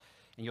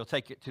and you'll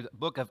take it to the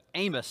book of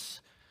Amos.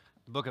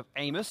 The book of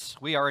Amos.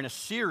 We are in a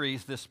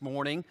series this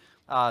morning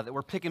that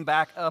we're picking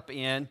back up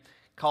in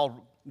called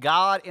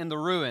God in the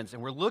Ruins,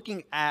 and we're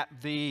looking at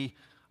the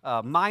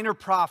minor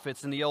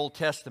prophets in the Old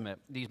Testament.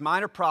 These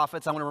minor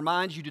prophets, I want to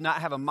remind you, do not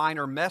have a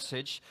minor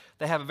message.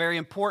 They have a very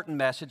important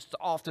message. It's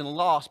often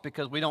lost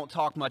because we don't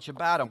talk much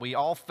about them. We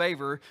all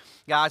favor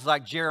guys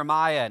like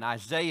Jeremiah and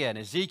Isaiah and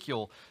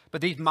Ezekiel.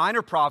 But these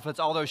minor prophets,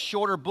 although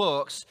shorter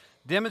books,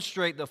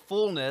 demonstrate the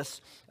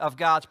fullness of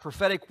God's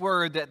prophetic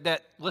word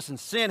that listen,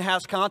 sin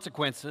has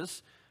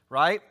consequences,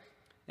 right?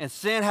 And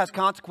sin has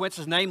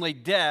consequences, namely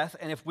death.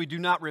 And if we do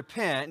not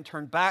repent and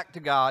turn back to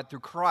God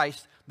through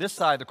Christ, this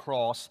side of the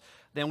cross,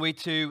 then we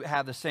too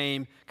have the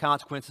same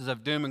consequences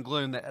of doom and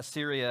gloom that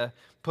Assyria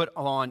put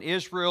on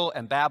Israel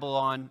and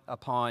Babylon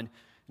upon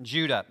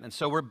Judah. And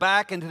so we're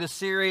back into this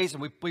series,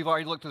 and we've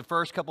already looked at the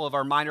first couple of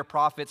our minor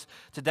prophets.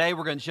 Today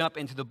we're going to jump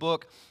into the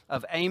book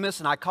of Amos,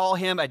 and I call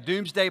him a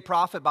doomsday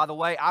prophet. By the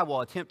way, I will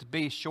attempt to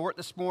be short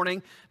this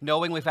morning,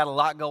 knowing we've had a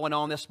lot going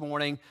on this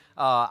morning.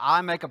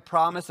 I make a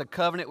promise, a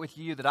covenant with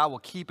you that I will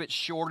keep it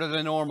shorter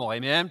than normal.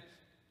 Amen?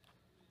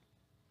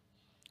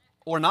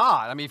 Or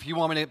not. I mean, if you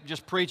want me to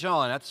just preach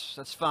on,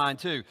 that's fine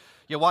too.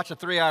 You watched a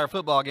 3-hour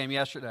football game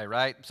yesterday,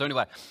 right? So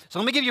anyway,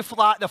 let me give you the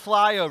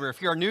flyover.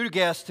 If you're a new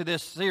guest to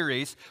this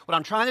series, what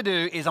I'm trying to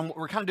do is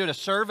we're kind of doing a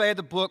survey of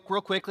the book real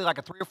quickly, like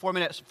a 3 or 4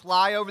 minutes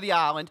fly over the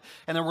island,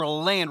 and then we're going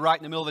to land right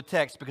in the middle of the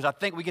text because I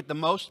think we get the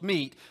most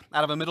meat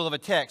out of the middle of a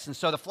text. And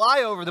so the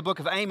flyover of the book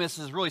of Amos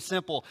is really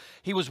simple.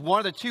 He was one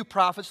of the 2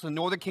 prophets of the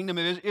northern kingdom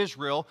of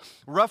Israel,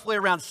 roughly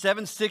around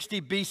 760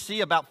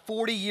 BC, about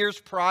 40 years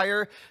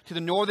prior to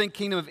the northern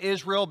kingdom of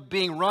Israel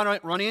being run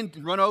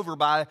over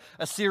by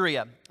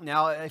Assyria.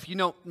 Now, if you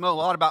know a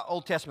lot about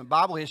Old Testament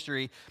Bible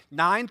history,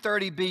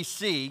 930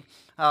 BC,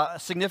 a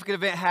significant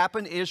event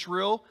happened.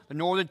 Israel, the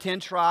northern 10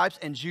 tribes,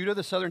 and Judah,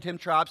 the southern 10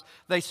 tribes,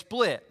 they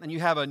split. And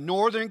you have a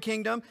northern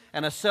kingdom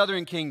and a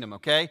southern kingdom,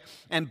 okay?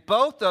 And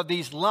both of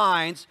these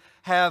lines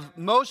have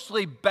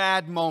mostly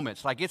bad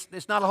moments. Like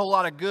it's not a whole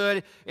lot of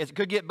good. It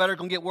could get better, it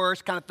can get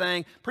worse kind of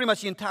thing. Pretty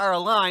much the entire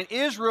line.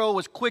 Israel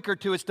was quicker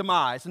to its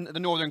demise in the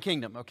northern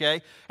kingdom,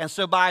 okay? And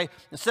so by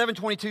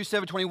 722,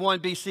 721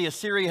 BC,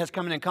 Assyria has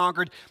come in and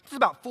conquered. This is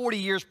about 40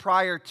 years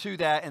prior to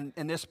that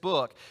in this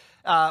book.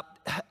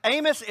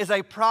 Amos is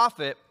a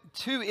prophet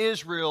to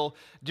Israel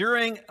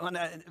during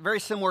a very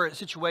similar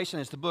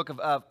situation as the book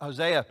of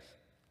Hosea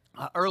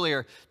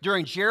earlier,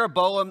 during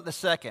Jeroboam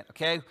II,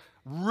 okay?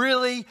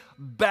 Really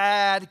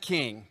bad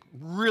king,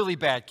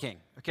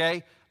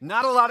 okay?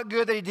 Not a lot of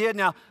good that he did.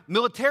 Now,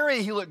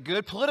 militarily he looked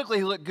good, politically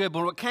he looked good, but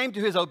when it came to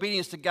his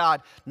obedience to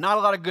God, not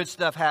a lot of good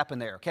stuff happened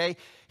there, okay?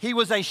 He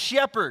was a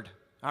shepherd,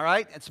 all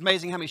right? It's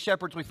amazing how many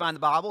shepherds we find in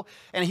the Bible.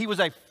 And he was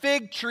a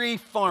fig tree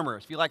farmer.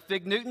 If you like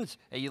fig Newtons,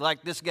 hey, you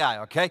like this guy,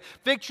 okay?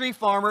 Fig tree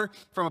farmer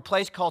from a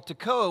place called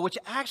Tekoa, which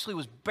actually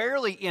was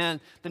barely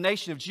in the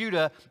nation of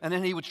Judah, and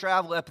then he would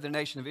travel up to the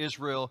nation of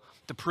Israel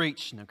to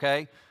preach,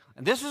 okay?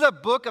 And this is a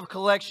book of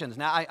collections.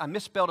 Now, I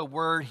misspelled a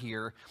word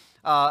here.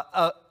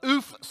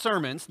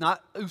 Sermons,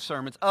 not oof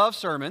sermons, of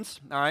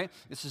sermons, all right?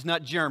 This is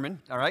not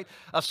German, all right?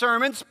 Of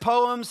sermons,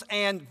 poems,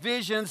 and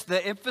visions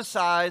that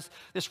emphasize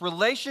this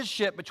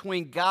relationship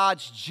between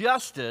God's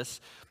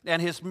justice and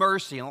his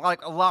mercy. And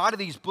like a lot of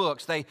these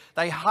books, they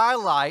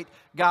highlight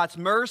God's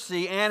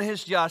mercy and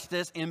his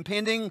justice,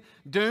 impending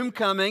doom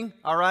coming,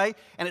 all right?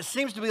 And it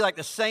seems to be like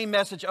the same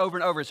message over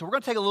and over. So we're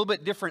going to take a little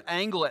bit different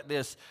angle at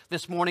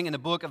this morning in the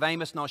book of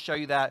Amos, and I'll show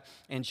you that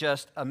in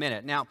just a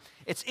minute. Now,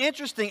 it's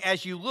interesting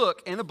as you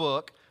look in the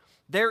book,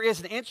 there is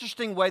an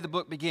interesting way the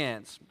book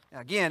begins.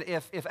 Again,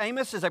 if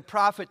Amos is a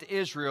prophet to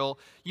Israel,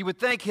 you would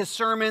think his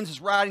sermons,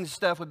 his writings and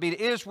stuff would be to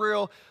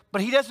Israel,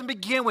 but he doesn't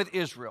begin with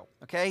Israel,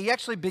 okay? He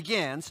actually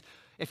begins,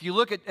 if you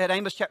look at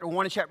Amos chapter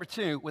 1 and chapter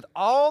 2, with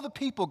all the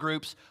people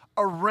groups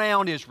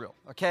around Israel,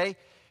 okay?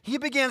 He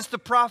begins to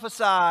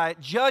prophesy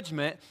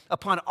judgment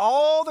upon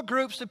all the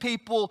groups of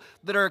people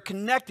that are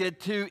connected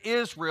to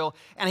Israel,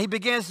 and he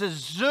begins to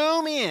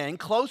zoom in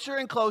closer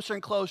and closer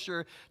and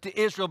closer to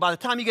Israel. By the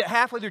time you get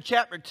halfway through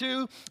chapter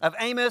 2 of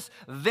Amos,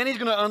 then he's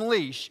going to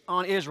unleash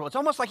on Israel. It's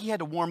almost like he had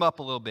to warm up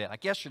a little bit.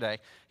 Like yesterday,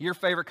 your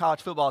favorite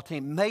college football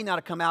team may not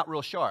have come out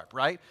real sharp,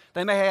 right?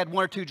 They may have had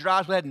 1 or 2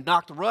 drives where they had to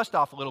knock the rust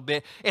off a little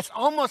bit. It's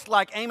almost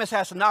like Amos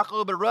has to knock a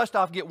little bit of rust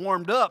off, get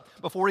warmed up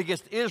before he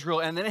gets to Israel,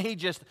 and then he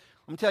just...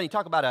 I'm telling you,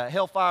 talk about a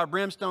hellfire,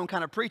 brimstone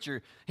kind of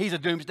preacher. He's a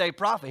doomsday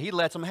prophet. He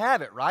lets them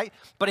have it, right?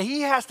 But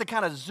he has to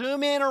kind of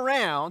zoom in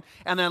around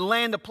and then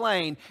land the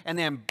plane and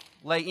then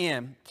lay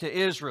in to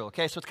Israel,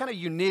 okay? So it's kind of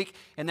unique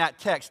in that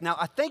text. Now,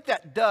 I think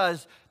that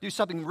does do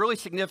something really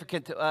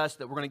significant to us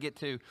that we're going to get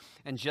to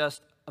in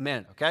just a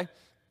minute, okay?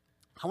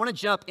 I want to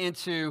jump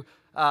into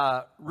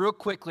real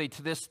quickly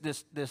to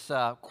this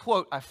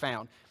quote I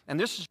found. And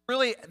this is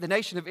really the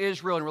nation of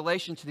Israel in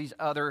relation to these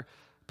other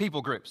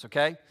people groups,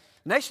 okay?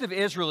 The nation of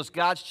Israel is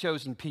God's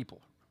chosen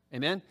people.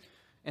 Amen?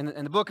 In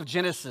the book of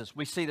Genesis,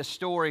 we see the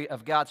story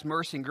of God's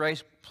mercy and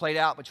grace played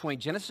out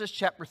between Genesis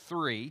chapter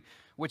 3,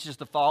 which is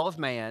the fall of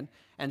man,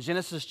 and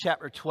Genesis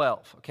chapter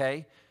 12,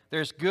 okay?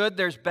 There's good,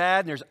 there's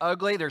bad, and there's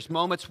ugly. There's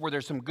moments where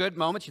there's some good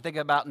moments. You think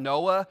about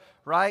Noah,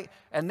 right?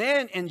 And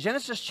then in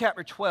Genesis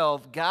chapter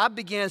 12, God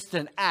begins to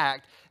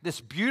enact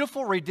this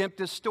beautiful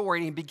redemptive story.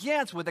 And he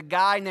begins with a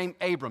guy named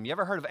Abram. You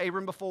ever heard of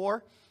Abram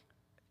before?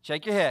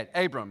 Shake your head.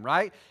 Abram,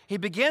 right? He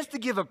begins to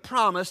give a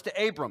promise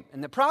to Abram.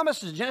 And the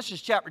promise in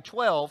Genesis chapter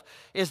 12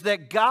 is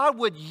that God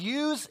would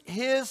use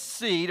his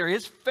seed or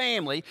his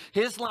family,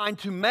 his line,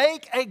 to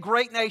make a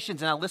great nation.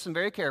 And now listen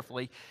very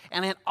carefully.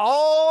 And then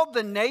all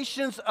the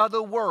nations of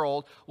the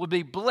world would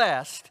be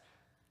blessed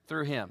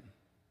through him.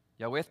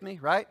 Y'all with me,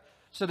 right?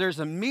 So there's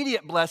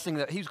immediate blessing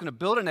that he was going to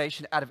build a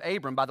nation out of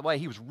Abram. By the way,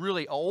 he was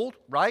really old,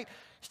 right?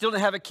 Still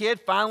didn't have a kid.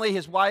 Finally,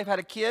 his wife had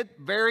a kid,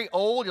 very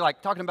old. You're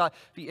like talking about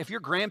if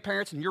you're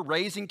grandparents and you're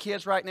raising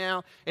kids right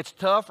now, it's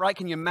tough, right?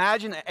 Can you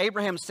imagine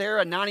Abraham,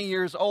 Sarah, 90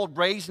 years old,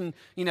 raising,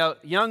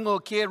 young little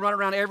kid running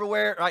around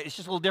everywhere, right? It's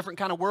just a little different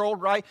kind of world,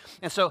 right?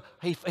 And so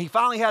he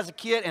finally has a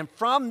kid, and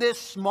from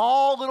this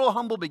small little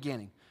humble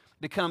beginning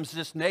becomes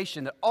this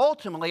nation that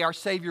ultimately our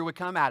Savior would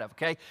come out of,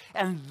 okay?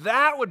 And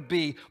that would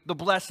be the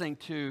blessing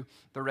to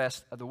the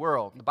rest of the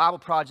world. The Bible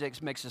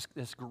Project makes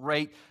this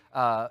great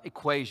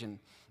equation.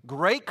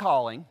 Great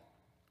calling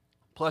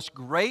plus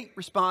great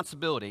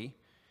responsibility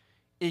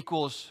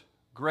equals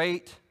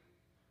great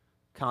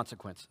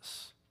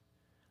consequences.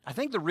 I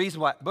think the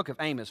reason why the book of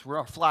Amos, we're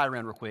going to fly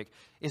around real quick,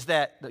 is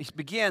that it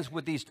begins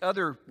with these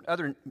other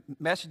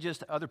messages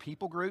to other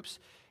people groups,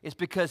 is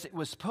because it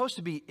was supposed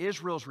to be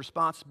Israel's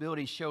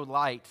responsibility to show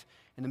light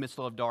in the midst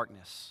of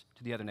darkness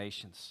to the other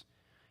nations.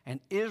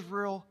 And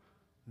Israel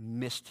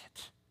missed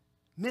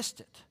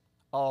it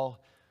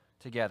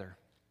altogether.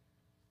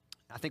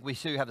 I think we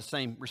too have the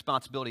same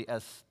responsibility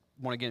as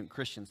born-again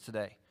Christians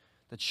today.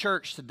 The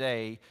church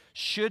today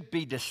should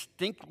be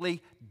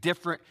distinctly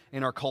different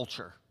in our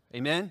culture.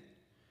 Amen?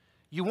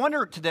 You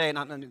wonder today, and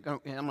I'm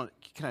going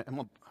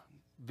to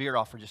veer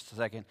off for just a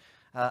second.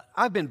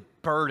 I've been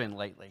burdened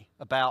lately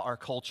about our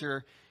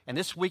culture. And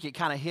this week it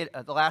kind of hit,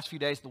 the last few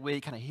days of the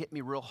week kind of hit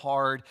me real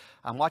hard.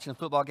 I'm watching a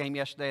football game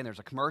yesterday, and there's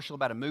a commercial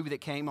about a movie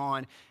that came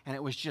on, and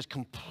it was just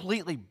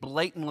completely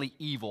blatantly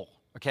evil,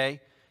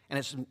 okay?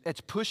 And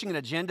it's pushing an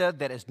agenda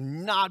that is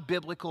not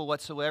biblical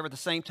whatsoever. At the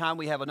same time,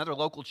 we have another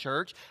local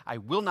church, I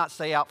will not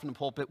say out from the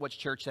pulpit which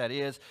church that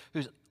is,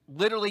 who's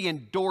literally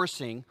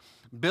endorsing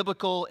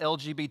biblical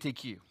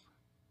LGBTQ.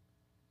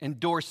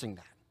 Endorsing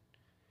that.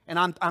 And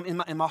I'm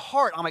in my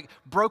heart, I'm like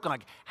broken.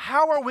 Like,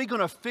 how are we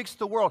going to fix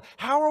the world?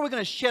 How are we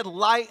going to shed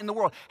light in the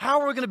world?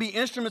 How are we going to be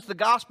instruments of the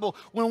gospel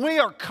when we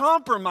are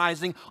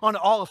compromising on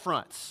all the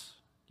fronts?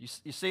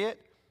 You see it?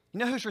 You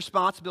know whose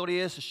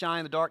responsibility it is to shine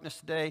in the darkness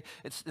today?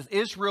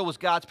 Israel was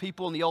God's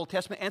people in the Old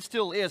Testament and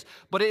still is,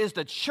 but it is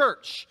the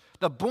church,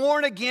 the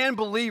born-again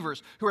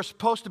believers who are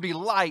supposed to be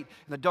light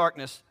in the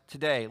darkness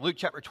today. Luke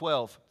chapter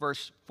 12,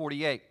 verse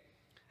 48.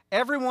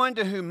 Everyone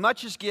to whom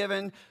much is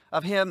given,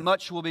 of him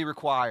much will be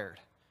required.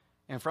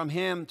 And from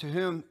him to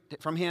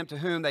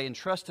whom they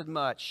entrusted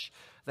much,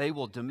 they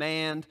will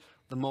demand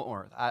the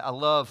more. I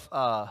love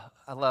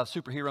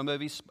superhero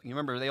movies. You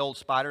remember the old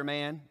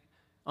Spider-Man,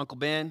 Uncle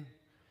Ben?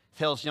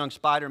 Tells young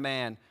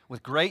Spider-Man,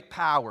 with great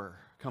power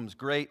comes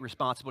great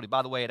responsibility.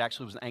 By the way, it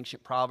actually was an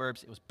ancient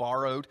Proverbs. It was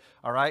borrowed,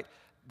 all right?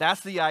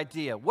 That's the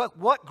idea.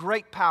 What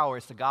great power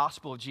is the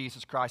gospel of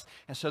Jesus Christ?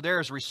 And so there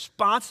is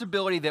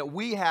responsibility that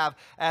we have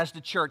as the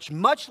church,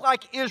 much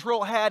like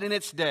Israel had in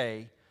its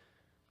day,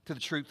 to the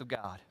truth of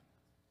God,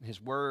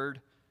 His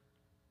word,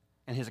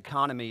 and His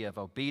economy of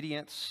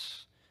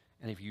obedience.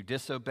 And if you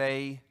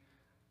disobey,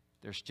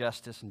 there's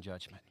justice and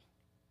judgment.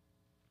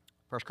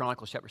 1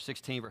 Chronicles chapter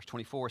 16, verse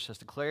 24 says,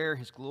 declare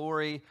His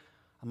glory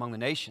among the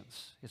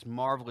nations, His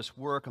marvelous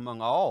work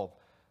among all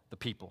the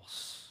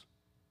peoples.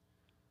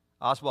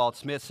 Oswald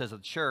Smith says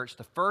of the church,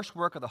 the first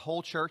work of the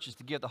whole church is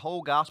to give the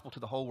whole gospel to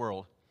the whole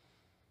world.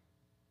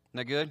 Isn't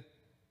that good?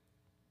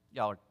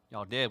 Y'all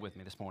dead with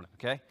me this morning,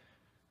 okay?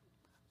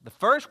 The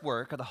first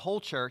work of the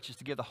whole church is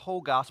to give the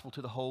whole gospel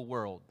to the whole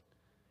world.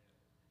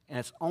 And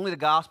it's only the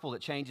gospel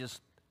that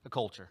changes the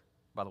culture,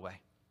 by the way.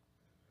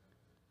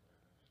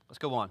 Let's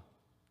go on.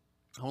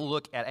 I want to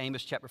look at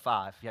Amos chapter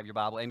 5. If you have your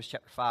Bible, Amos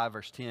chapter 5,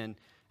 verse 10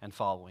 and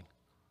following.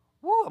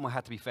 Woo, I'm going to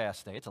have to be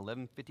fast today. It's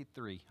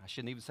 11:53. I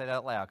shouldn't even say that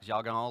out loud because y'all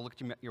are going to all look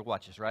at your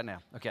watches right now.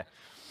 Okay.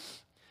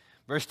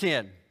 Verse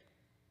 10.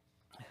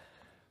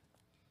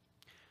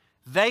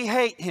 They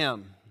hate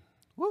him.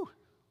 Woo.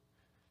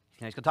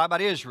 Now he's going to talk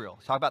about Israel.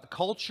 He's talking about the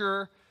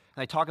culture,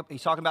 and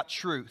he's talking about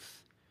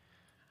truth.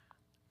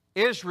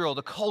 Israel,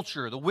 the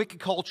culture, the wicked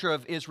culture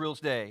of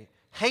Israel's day.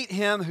 Hate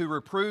him who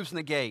reproves in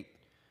the gate.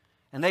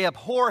 And they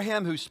abhor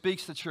him who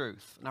speaks the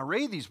truth. And I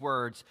read these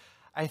words,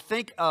 I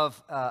think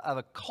of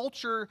a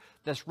culture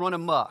that's run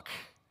amok.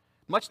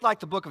 Much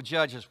like the book of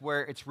Judges,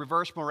 where it's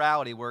reverse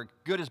morality, where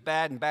good is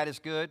bad and bad is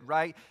good,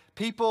 right?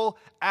 People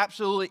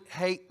absolutely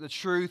hate the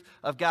truth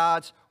of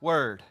God's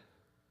word.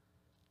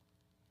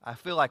 I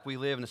feel like we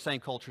live in the same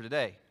culture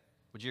today.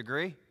 Would you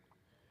agree?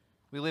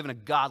 We live in a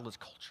godless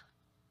culture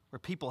where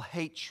people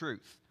hate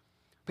truth.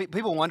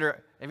 People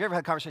wonder, have you ever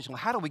had a conversation, well,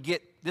 how did we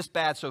get this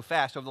bad so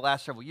fast over the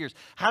last several years?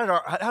 How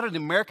did the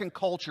American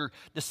culture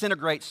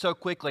disintegrate so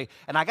quickly?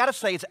 And I got to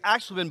say, it's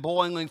actually been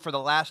boiling for the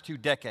last 2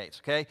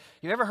 decades, okay?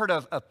 You ever heard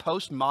of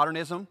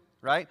postmodernism,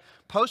 right?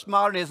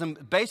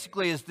 Postmodernism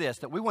basically is this,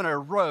 that we want to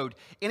erode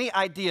any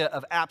idea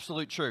of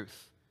absolute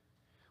truth.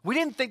 We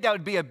didn't think that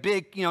would be a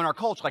big, in our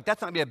culture, like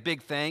that's not going to be a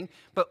big thing.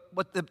 But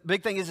what the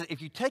big thing is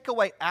if you take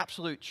away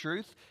absolute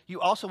truth,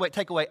 you also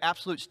take away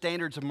absolute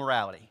standards of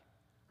morality,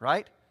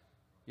 right?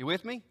 You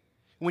with me?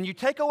 When you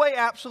take away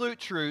absolute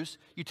truths,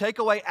 you take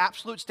away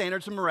absolute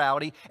standards of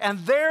morality, and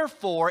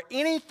therefore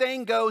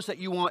anything goes that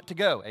you want to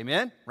go.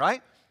 Amen?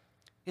 Right?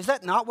 Is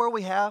that not where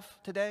we have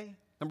today?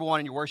 Number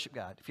 1 in your worship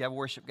guide. If you have a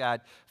worship guide,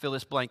 fill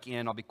this blank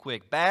in. I'll be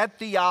quick. Bad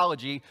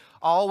theology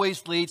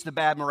always leads to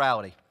bad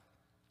morality.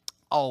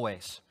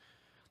 Always.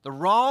 The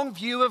wrong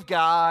view of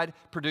God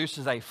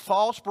produces a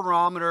false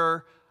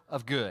barometer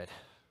of good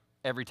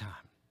every time.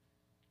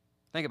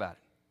 Think about it.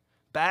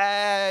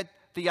 Bad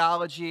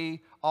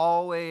theology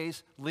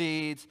always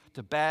leads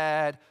to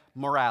bad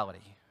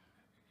morality.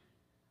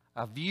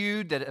 A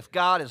view that if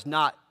God is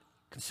not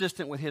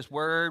consistent with his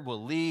word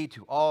will lead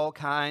to all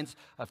kinds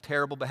of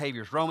terrible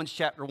behaviors. Romans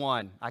chapter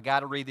 1. I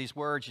got to read these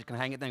words. You can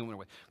hang it down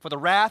with. For the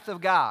wrath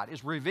of God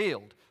is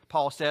revealed,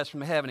 Paul says,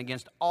 from heaven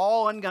against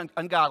all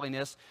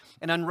ungodliness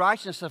and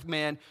unrighteousness of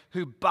men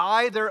who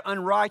by their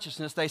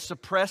unrighteousness they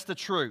suppress the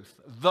truth.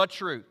 The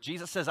truth.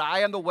 Jesus says, I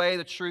am the way,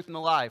 the truth, and the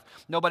life.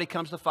 Nobody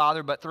comes to the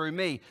Father but through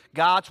me.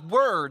 God's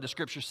word, the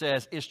scripture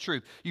says, is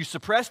truth. You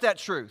suppress that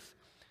truth.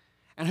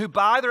 And who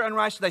by their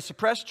unrighteousness they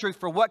suppress the truth,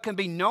 for what can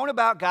be known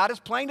about God is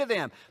plain to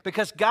them,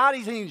 because God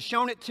has even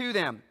shown it to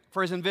them.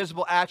 For his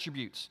invisible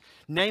attributes,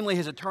 namely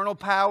his eternal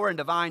power and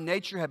divine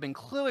nature, have been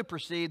clearly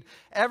perceived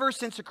ever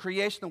since the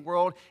creation of the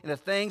world and the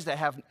things that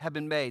have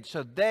been made.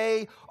 So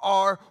they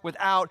are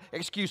without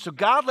excuse. So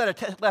God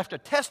left a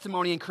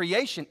testimony in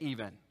creation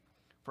even.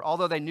 For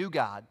although they knew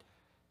God,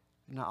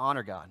 they did not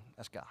honor God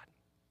as God.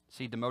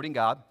 See, demoting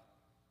God,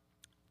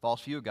 false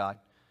view of God,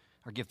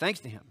 or give thanks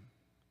to him.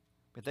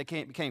 But they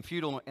became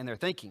futile in their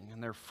thinking,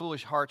 and their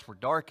foolish hearts were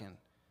darkened.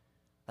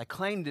 They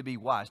claimed to be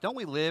wise. Don't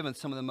we live in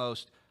some of the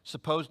most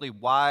supposedly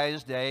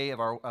wise day of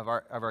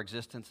our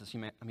existence as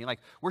human? I mean, like,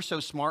 we're so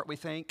smart, we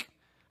think,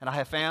 and I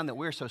have found that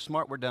we're so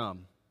smart, we're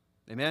dumb.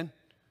 Amen?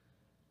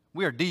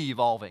 We are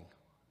de-evolving.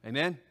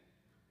 Amen?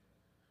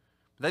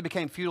 They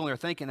became futile in their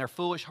thinking. Their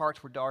foolish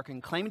hearts were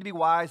darkened. Claiming to be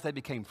wise, they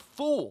became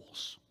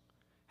fools.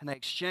 And they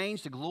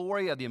exchanged the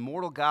glory of the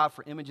immortal God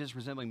for images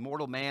resembling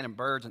mortal man and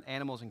birds and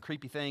animals and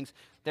creepy things.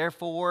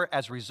 Therefore,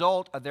 as a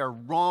result of their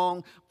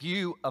wrong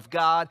view of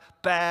God,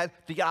 bad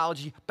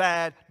theology,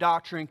 bad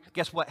doctrine,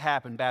 guess what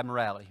happened? Bad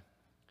morality.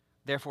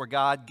 Therefore,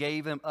 God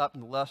gave them up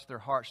in the lust of their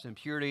hearts to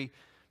impurity,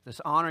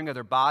 dishonoring of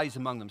their bodies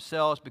among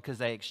themselves, because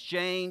they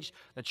exchanged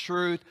the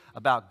truth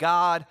about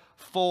God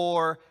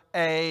for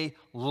a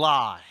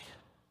lie.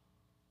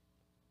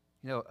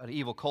 You know, an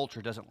evil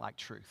culture doesn't like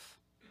truth.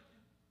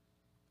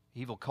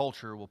 Evil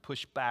culture will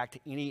push back to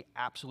any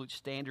absolute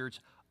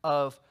standards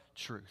of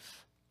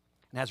truth.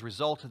 And as a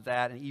result of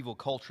that, an evil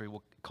culture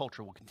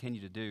will continue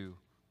to do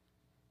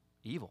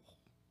evil.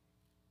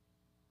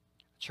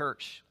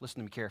 Church,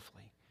 listen to me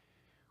carefully.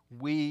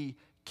 We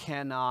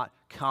cannot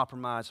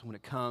compromise when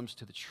it comes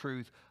to the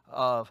truth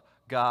of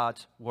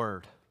God's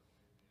word.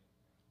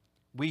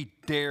 We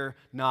dare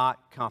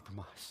not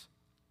compromise.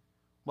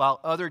 While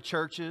other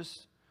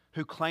churches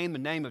who claim the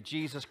name of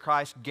Jesus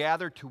Christ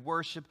gather to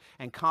worship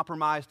and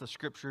compromise the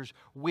scriptures,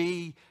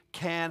 we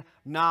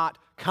cannot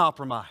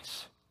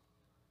compromise.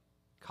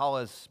 Call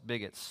us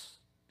bigots,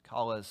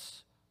 call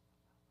us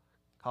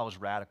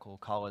radical,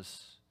 call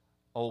us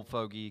old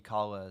fogey,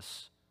 call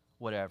us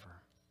whatever.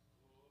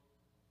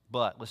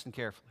 But listen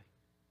carefully.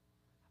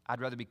 I'd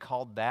rather be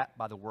called that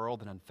by the world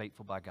than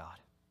unfaithful by God.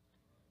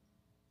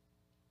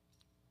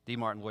 D.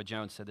 Martin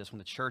Lloyd-Jones said this: when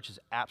the church is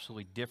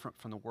absolutely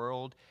different from the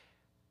world,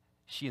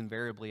 she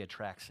invariably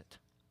attracts it.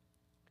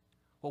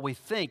 What we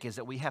think is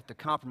that we have to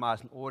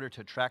compromise in order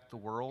to attract the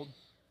world.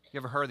 You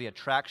ever heard of the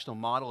attractional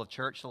model of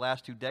church? The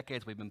last 2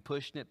 decades we've been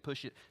pushing it,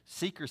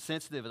 seeker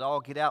sensitive, it all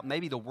get out.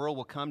 Maybe the world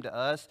will come to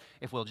us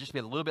if we'll just be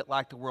a little bit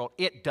like the world.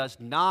 It does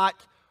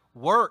not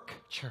work,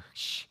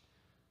 church.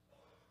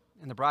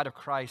 And the bride of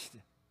Christ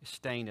is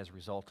stained as a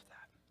result of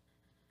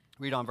that.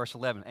 Read on verse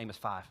 11, Amos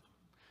 5.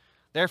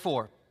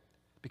 Therefore,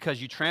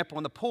 because you trample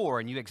on the poor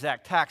and you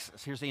exact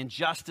taxes. Here's the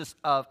injustice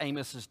of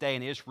Amos's day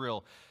in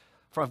Israel.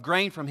 From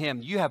grain from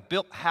him, you have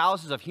built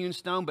houses of hewn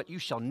stone, but you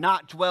shall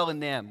not dwell in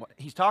them. What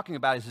he's talking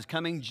about is his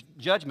coming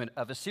judgment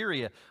of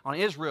Assyria on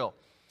Israel.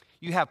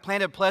 You have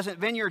planted pleasant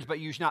vineyards, but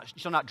you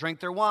shall not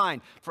drink their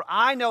wine. For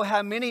I know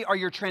how many are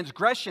your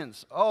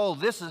transgressions. Oh,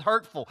 this is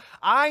hurtful.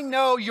 I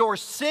know your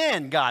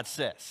sin, God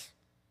says.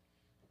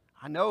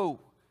 I know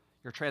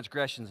your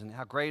transgressions, and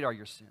how great are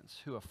your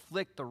sins, who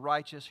afflict the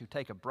righteous, who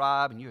take a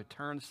bribe, and you have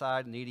turned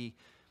aside the needy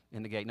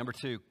in the gate. Number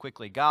 2,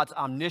 quickly, God's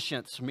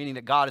omniscience, meaning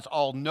that God is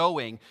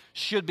all-knowing,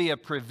 should be a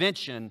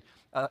prevention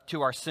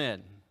to our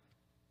sin.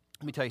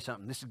 Let me tell you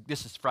something.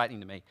 This is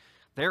frightening to me.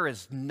 There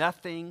is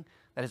nothing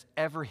that is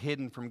ever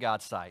hidden from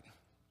God's sight?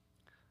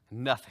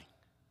 Nothing.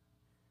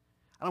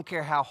 I don't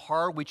care how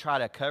hard we try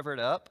to cover it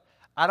up.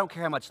 I don't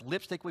care how much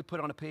lipstick we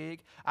put on a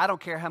pig. I don't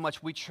care how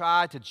much we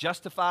try to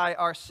justify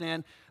our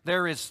sin.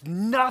 There is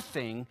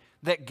nothing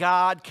that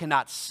God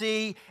cannot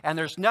see, and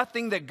there's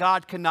nothing that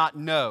God cannot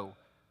know.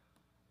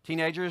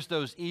 Teenagers,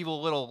 those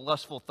evil little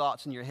lustful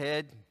thoughts in your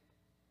head.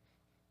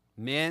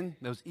 Men,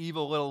 those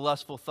evil little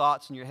lustful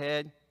thoughts in your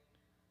head.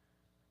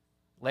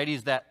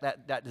 Ladies,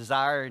 that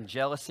desire and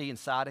jealousy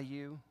inside of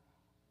you.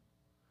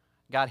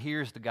 God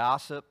hears the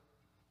gossip.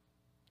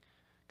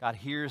 God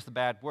hears the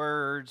bad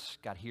words.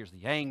 God hears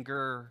the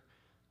anger.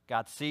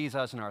 God sees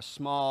us in our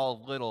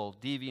small little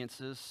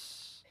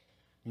deviances.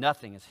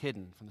 Nothing is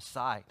hidden from the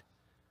sight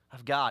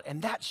of God.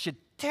 And that should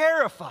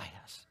terrify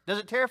us. Does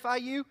it terrify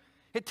you?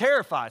 It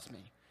terrifies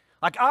me.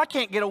 Like, I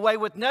can't get away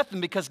with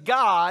nothing because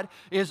God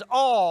is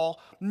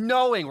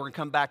all-knowing. We're going to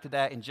come back to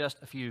that in just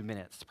a few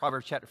minutes.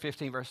 Proverbs chapter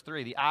 15, verse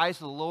 3. The eyes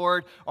of the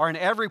Lord are in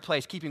every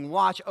place, keeping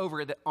watch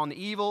on the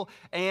evil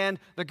and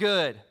the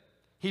good.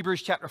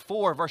 Hebrews chapter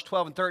 4, verse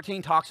 12 and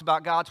 13 talks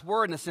about God's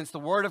word in the sense the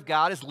word of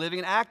God is living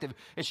and active.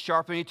 It's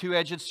sharpening a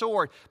two-edged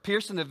sword,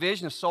 piercing the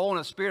vision of soul and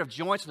of spirit, of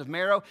joints and of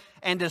marrow,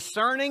 and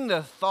discerning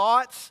the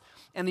thoughts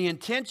and the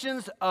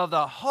intentions of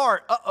the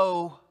heart.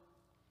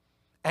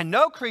 And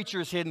no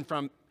creature is hidden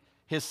from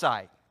his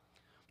sight,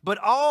 but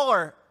all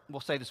are,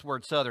 we'll say this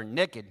word southern,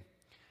 naked,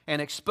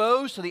 and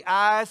exposed to the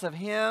eyes of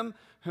him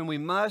whom we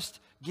must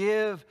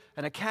give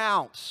an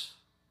account.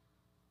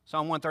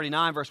 Psalm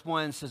 139, verse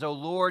 1 says, O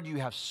Lord, you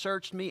have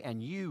searched me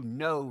and you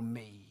know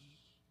me.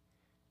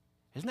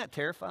 Isn't that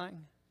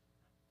terrifying?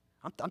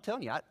 I'm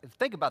telling you,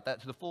 think about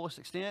that to the fullest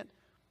extent.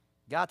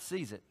 God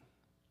sees it.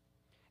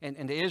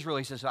 And to Israel,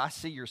 he says, I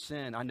see your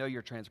sin. I know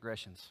your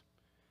transgressions.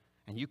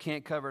 And you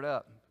can't cover it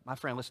up. My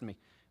friend, listen to me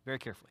very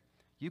carefully.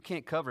 You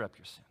can't cover up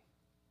your sin.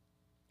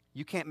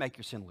 You can't make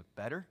your sin look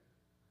better.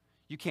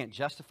 You can't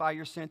justify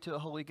your sin to a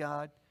holy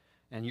God.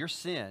 And your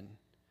sin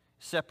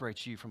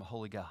separates you from a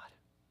holy God.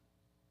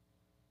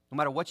 No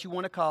matter what you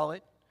want to call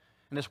it.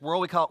 In this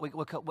world, we call it,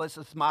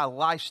 it's my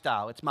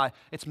lifestyle.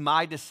 It's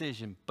my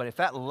decision. But if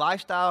that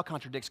lifestyle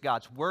contradicts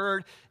God's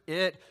word,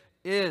 it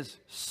is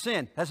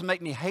sin. It doesn't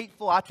make me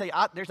hateful. I tell you,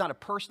 there's not a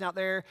person out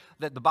there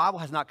that the Bible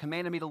has not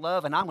commanded me to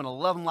love, and I'm going to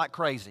love them like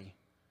crazy.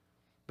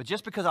 But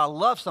just because I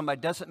love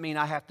somebody doesn't mean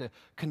I have to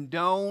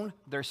condone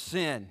their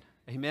sin.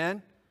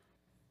 Amen?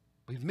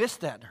 We've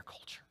missed that in our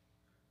culture.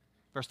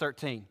 Verse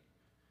 13.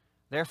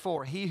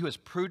 Therefore, he who is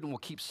prudent will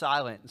keep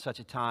silent in such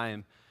a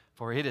time,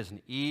 for it is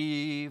an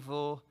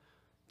evil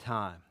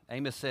time.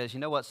 Amos says, you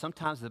know what?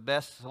 Sometimes the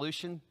best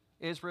solution,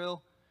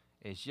 Israel,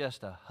 is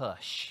just a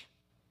hush.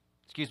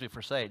 Excuse me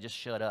for saying it, just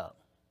shut up.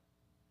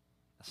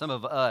 Some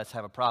of us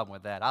have a problem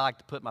with that. I like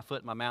to put my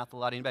foot in my mouth a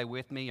lot. Anybody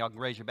with me? Y'all can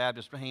raise your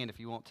Baptist hand if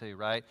you want to,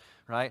 right?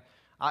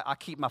 I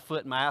keep my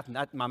foot in my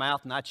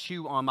mouth and I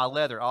chew on my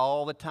leather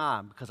all the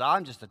time because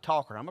I'm just a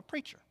talker. I'm a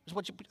preacher.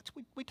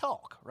 We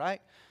talk, right?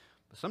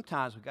 But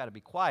sometimes we've got to be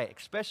quiet,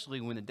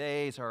 especially when the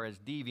days are as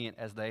deviant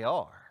as they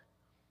are.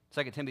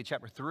 2 Timothy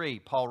chapter 3,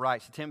 Paul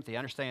writes to Timothy,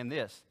 understand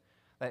this,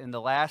 that in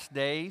the last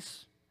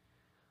days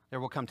there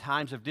will come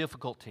times of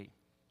difficulty,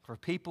 for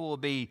people will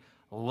be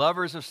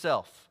lovers of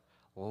self,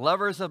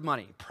 lovers of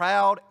money,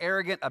 proud,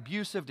 arrogant,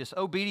 abusive,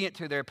 disobedient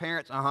to their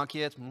parents,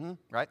 kids,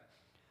 right?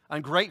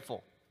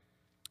 Ungrateful,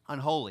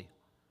 unholy,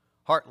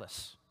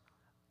 heartless,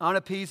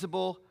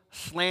 unappeasable,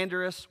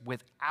 slanderous,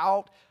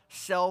 without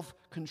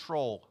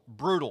self-control,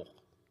 brutal,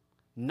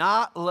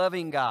 not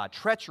loving God,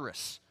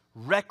 treacherous,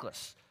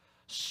 reckless,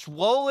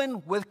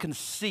 swollen with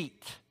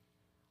conceit,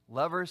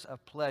 lovers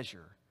of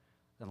pleasure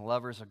than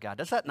lovers of God.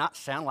 Does that not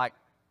sound like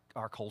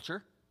our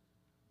culture?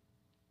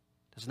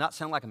 Does it not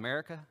sound like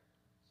America?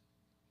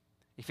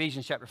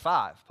 Ephesians chapter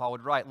 5, Paul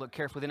would write, look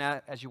carefully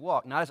then as you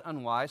walk, not as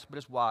unwise, but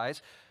as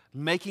wise,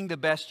 making the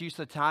best use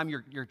of the time.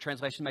 Your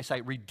translation may say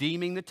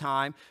redeeming the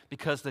time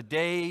because the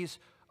days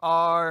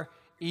are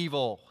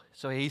evil.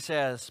 So he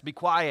says, be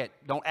quiet,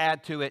 don't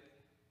add to it.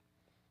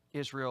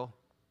 Israel,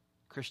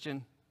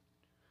 Christian.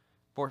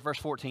 Verse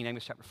 14,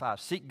 Amos chapter 5,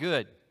 seek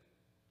good,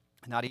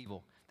 not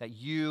evil, that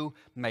you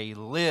may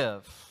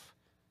live.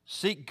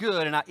 Seek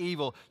good and not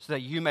evil so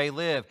that you may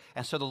live.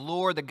 And so the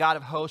Lord, the God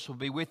of hosts, will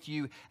be with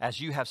you as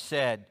you have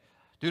said.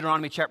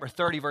 Deuteronomy chapter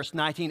 30, verse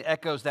 19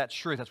 echoes that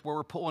truth. That's where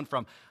we're pulling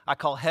from. I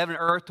call heaven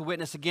and earth to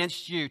witness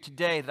against you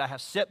today that I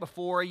have set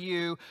before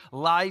you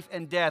life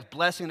and death,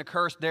 blessing and a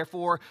curse.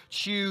 Therefore,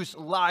 choose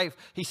life.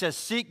 He says,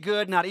 seek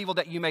good, not evil,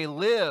 that you may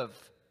live.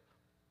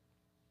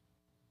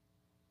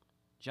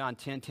 John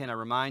 10:10, I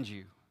remind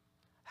you,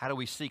 how do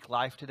we seek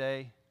life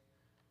today?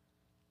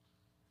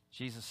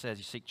 Jesus says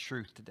you seek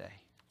truth today.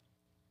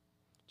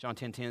 John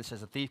 10:10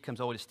 says, the thief comes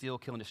only to steal,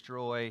 kill, and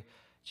destroy.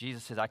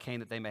 Jesus says, I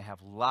came that they may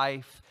have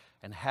life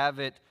and have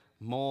it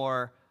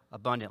more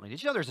abundantly.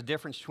 Did you know there's a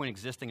difference between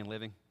existing and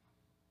living?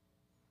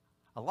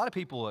 A lot of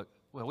people,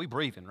 we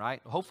breathing,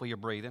 right? Hopefully you're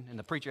breathing, and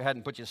the preacher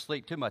hadn't put you to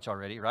sleep too much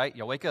already, right?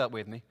 You'll wake up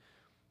with me.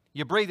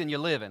 You're breathing, you're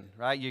living,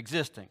 right? You're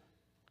existing.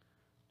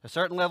 At a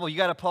certain level, you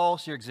got a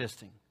pulse, you're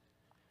existing.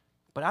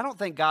 But I don't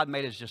think God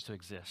made us just to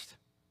exist.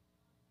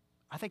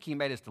 I think he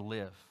made us to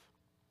live.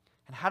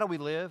 And how do we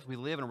live? We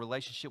live in a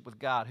relationship with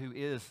God, who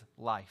is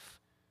life.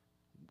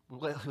 We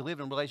live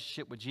in a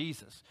relationship with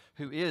Jesus,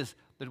 who is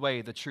the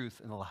way, the truth,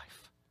 and the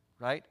life,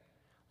 right?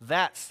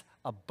 That's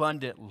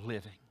abundant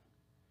living.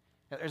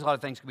 There's a lot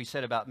of things can be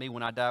said about me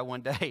when I die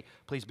one day.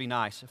 Please be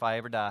nice if I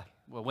ever die.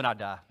 Well, when I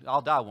die,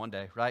 I'll die one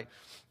day, right?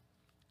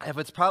 If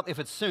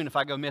it's soon, if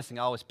I go missing,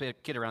 I always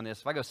kid around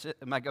this.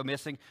 If I go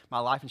missing, my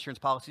life insurance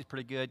policy is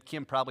pretty good.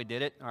 Kim probably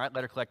did it. All right,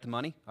 let her collect the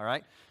money. All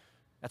right,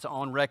 that's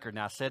on record.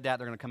 Now I said that,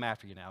 they're going to come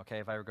after you now. Okay,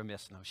 if I ever go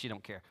missing, no, she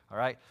don't care. All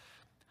right,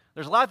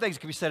 there's a lot of things that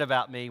can be said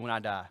about me when I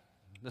die.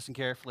 Listen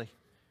carefully.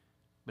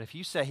 But if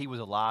you say he was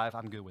alive,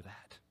 I'm good with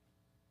that.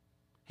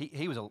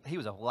 He was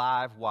a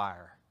live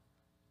wire.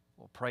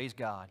 Well, praise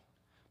God,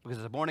 because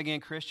as a born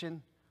again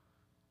Christian,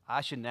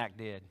 I shouldn't act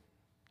dead.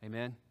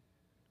 Amen.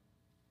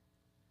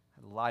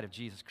 The light of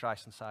Jesus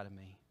Christ inside of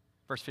me.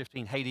 Verse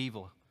 15, hate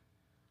evil,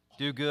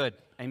 do good,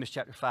 Amos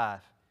chapter 5,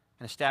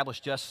 and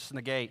establish justice in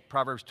the gate.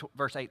 Proverbs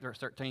verse 8, verse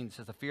 13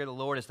 says, the fear of the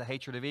Lord is the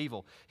hatred of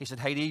evil. He said,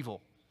 hate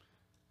evil.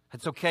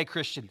 It's okay,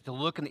 Christian, to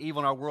look in the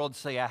evil in our world and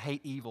say, I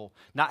hate evil.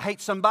 Not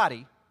hate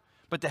somebody,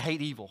 but to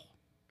hate evil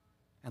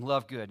and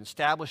love good.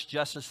 Establish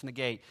justice in the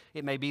gate.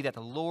 It may be that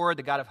the Lord,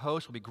 the God of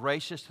hosts, will be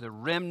gracious to the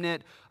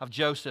remnant of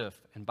Joseph.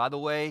 And by the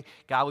way,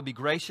 God would be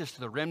gracious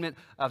to the remnant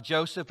of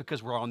Joseph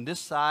because we're on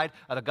this side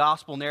of the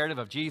gospel narrative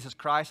of Jesus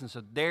Christ. And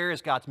so there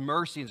is God's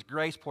mercy and his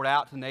grace poured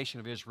out to the nation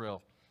of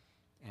Israel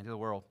and to the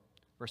world.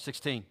 Verse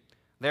 16,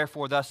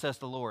 therefore thus says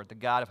the Lord, the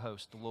God of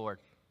hosts, the Lord.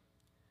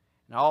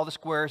 In all the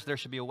squares there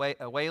shall be a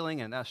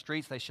wailing, and in the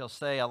streets they shall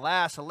say,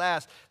 alas,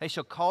 alas. They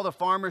shall call the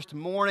farmers to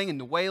mourning and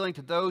to wailing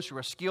to those who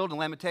are skilled in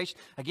lamentation.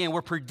 Again,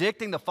 we're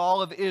predicting the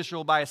fall of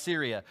Israel by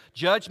Assyria.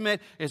 Judgment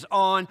is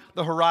on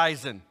the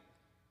horizon.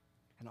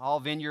 In all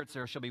vineyards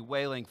there shall be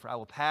wailing, for I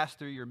will pass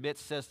through your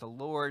midst, says the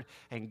Lord,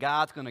 and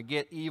God's going to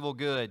get evil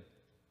good.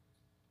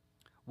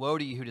 Woe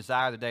to you who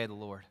desire the day of the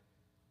Lord.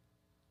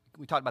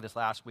 We talked about this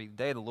last week.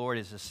 The day of the Lord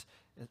is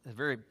a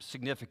very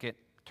significant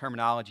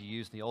terminology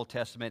used in the Old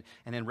Testament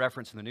and then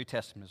referenced in the New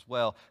Testament as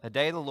well. The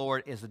day of the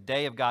Lord is the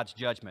day of God's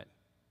judgment.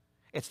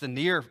 It's the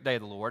near day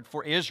of the Lord.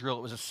 For Israel,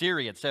 it was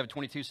Assyria at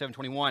 722,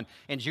 721.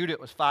 In Judah, it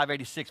was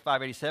 586,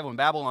 587. When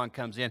Babylon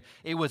comes in,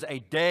 it was a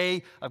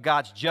day of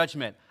God's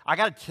judgment. I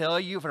got to tell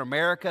you, for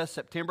America,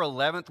 September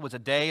 11th was a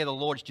day of the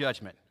Lord's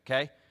judgment,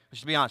 okay? Let's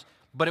just be honest.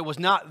 But it was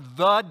not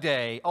the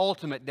day,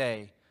 ultimate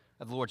day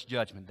of the Lord's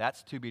judgment.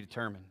 That's to be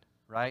determined,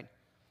 right?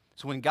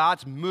 So when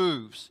God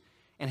moves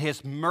and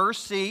his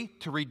mercy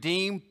to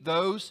redeem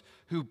those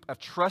who have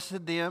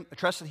trusted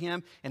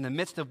him in the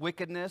midst of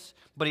wickedness,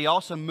 but he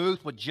also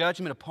moves with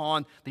judgment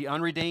upon the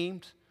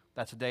unredeemed.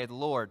 That's the day of the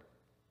Lord.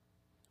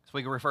 So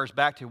he refers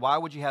back to why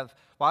would you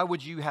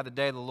have the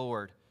day of the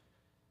Lord?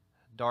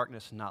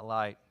 Darkness and not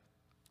light.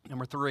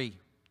 Number 3,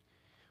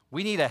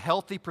 we need a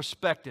healthy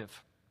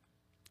perspective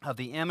of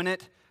the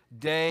imminent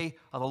day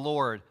of the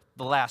Lord,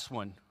 the last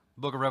one,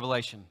 book of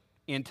Revelation,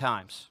 end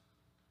times.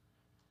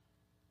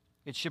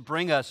 It should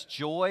bring us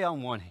joy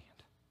on one hand,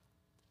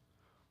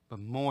 but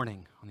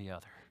mourning on the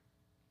other.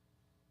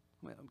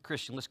 Well,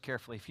 Christian, listen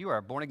carefully. If you are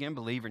a born-again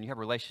believer and you have a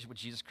relationship with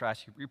Jesus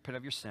Christ, you repent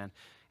of your sin,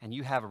 and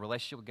you have a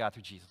relationship with God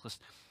through Jesus, listen,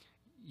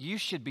 you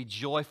should be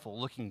joyful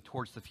looking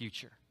towards the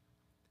future.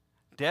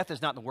 Death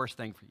is not the worst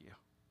thing for you.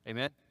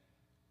 Amen?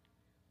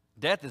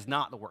 Death is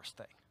not the worst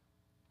thing.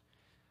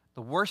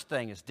 The worst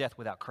thing is death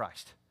without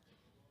Christ.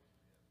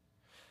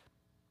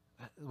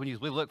 When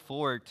we look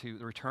forward to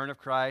the return of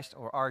Christ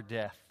or our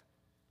death,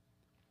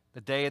 the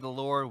day of the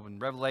Lord, when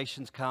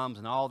Revelations comes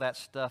and all that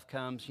stuff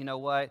comes, you know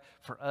what?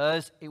 For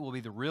us, it will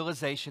be the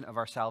realization of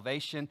our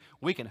salvation.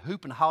 We can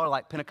hoop and holler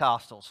like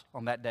Pentecostals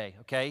on that day,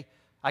 okay?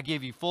 I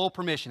give you full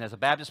permission as a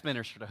Baptist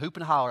minister to hoop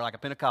and holler like a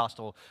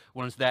Pentecostal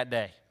when it's that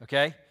day,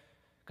 okay?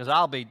 Because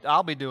I'll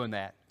be doing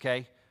that,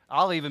 okay?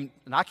 And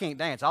I can't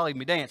dance, I'll even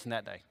be dancing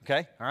that day,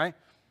 okay? All right?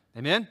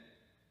 Amen?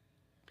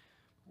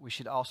 We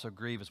should also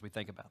grieve as we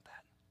think about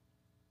that,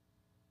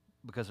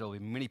 because there will be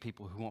many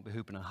people who won't be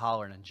hooping and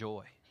hollering in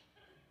joy.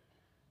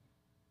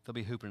 They'll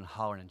be hooping and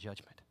hollering in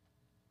judgment.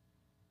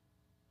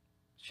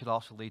 It should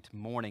also lead to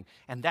mourning.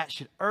 And that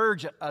should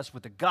urge us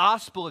with the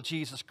gospel of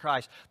Jesus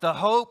Christ, the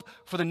hope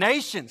for the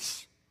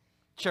nations,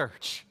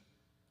 church.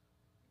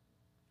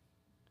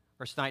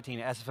 Verse 19,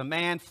 as if a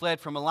man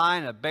fled from a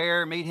lion and a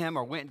bear meet him,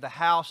 or went into the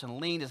house and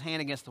leaned his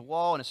hand against the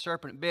wall, and a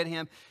serpent bit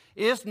him.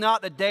 Is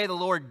not the day of the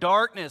Lord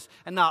darkness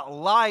and not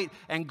light,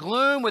 and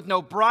gloom with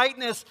no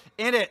brightness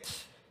in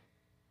it?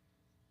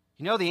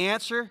 You know the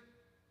answer?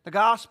 The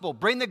gospel.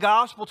 Bring the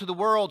gospel to the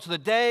world so the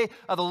day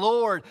of the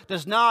Lord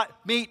does not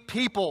meet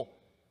people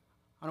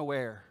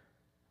unaware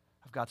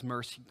of God's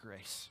mercy and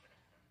grace.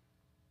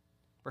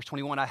 Verse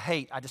 21,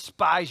 I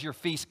despise your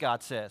feast,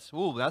 God says.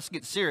 Ooh, let's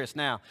get serious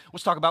now.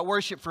 Let's talk about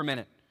worship for a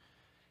minute.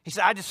 He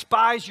said, I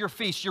despise your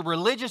feasts, your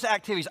religious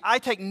activities. I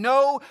take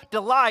no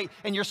delight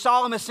in your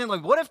solemn assembly.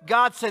 What if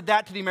God said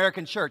that to the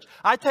American church?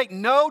 I take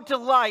no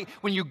delight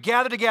when you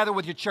gather together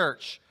with your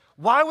church.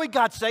 Why would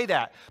God say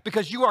that?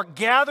 Because you are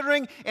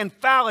gathering in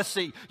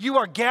fallacy. You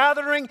are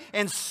gathering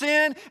in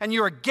sin, and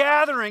you are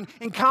gathering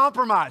in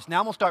compromise. Now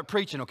I'm going to start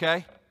preaching,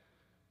 okay?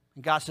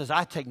 And God says,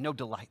 I take no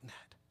delight in that.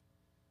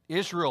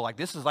 Israel,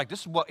 this is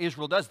what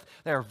Israel does.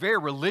 They are very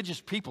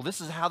religious people.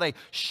 This is how they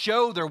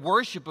show their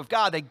worship of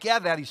God. They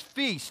gather at these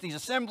feasts, these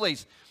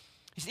assemblies.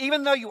 He says,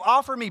 even though you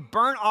offer me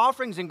burnt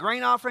offerings and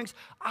grain offerings,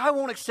 I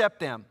won't accept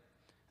them.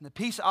 And the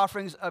peace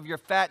offerings of your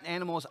fat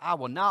animals, I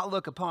will not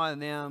look upon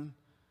them.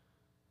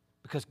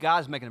 Because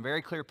God is making a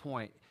very clear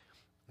point.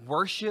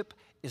 Worship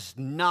is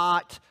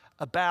not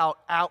about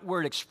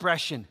outward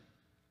expression.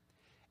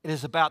 It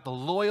is about the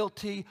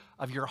loyalty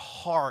of your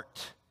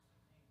heart,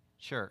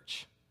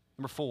 church.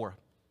 Number 4.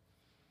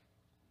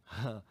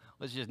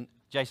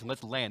 Jason,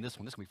 let's land this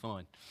one. This will be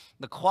fun.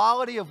 The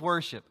quality of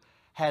worship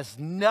has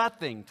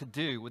nothing to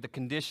do with the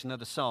condition of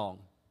the song.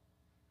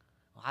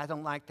 Well, I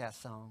don't like that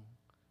song.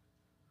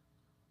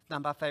 It's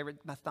not my favorite.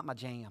 That's not my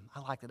jam.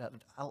 I like it.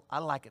 I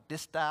like it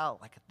this style.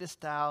 I like it this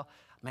style.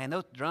 Man,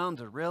 those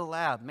drums are real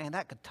loud. Man,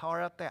 that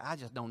guitar up there, I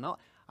just don't know.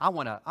 I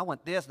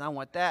want this and I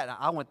want that. And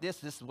I want this.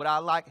 This is what I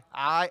like.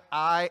 I.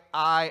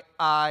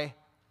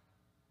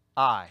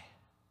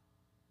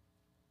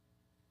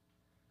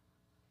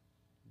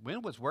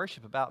 When was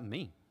worship about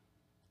me?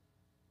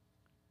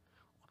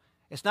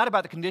 It's not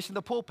about the condition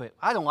of the pulpit.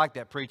 I don't like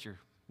that preacher.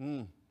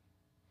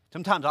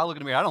 Sometimes I look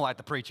in the mirror, I don't like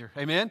the preacher.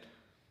 Amen?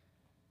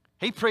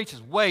 He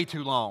preaches way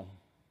too long.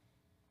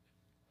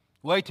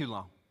 Way too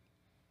long.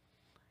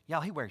 Y'all,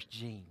 he wears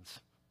jeans.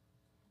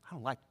 I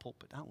don't like the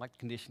pulpit. I don't like the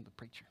condition of the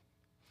preacher.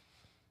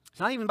 It's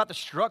not even about the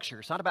structure.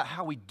 It's not about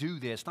how we do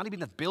this. It's not even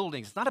the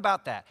buildings. It's not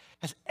about that.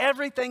 It has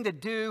everything to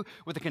do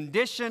with the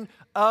condition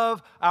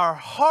of our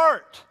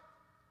heart.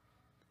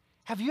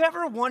 Have you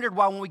ever wondered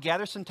why when we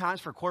gather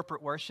sometimes for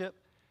corporate worship,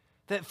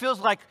 that it feels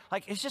like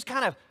it's just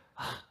kind of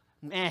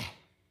meh?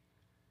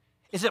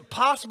 Is it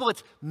possible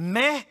it's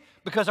meh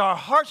because our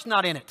heart's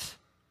not in it?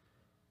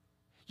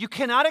 You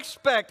cannot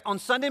expect on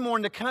Sunday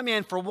morning to come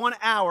in for 1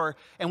 hour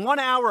and 1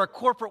 hour of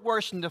corporate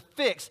worship to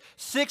fix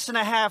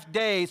 6.5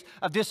 days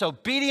of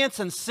disobedience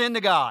and sin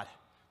to God.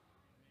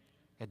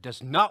 It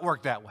does not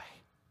work that way.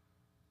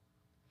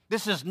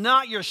 This is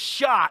not your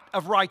shot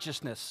of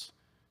righteousness.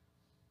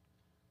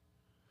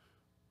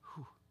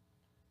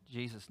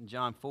 Jesus in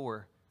John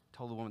 4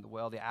 told the woman at the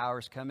well, the hour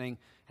is coming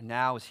and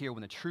now is here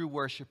when the true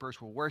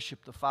worshipers will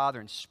worship the Father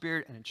in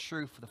spirit and in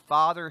truth. For the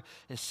Father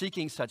is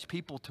seeking such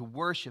people to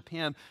worship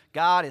Him.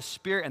 God is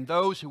spirit, and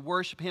those who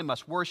worship Him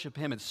must worship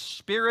Him in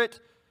spirit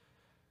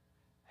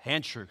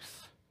and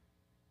truth.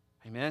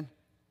 Amen?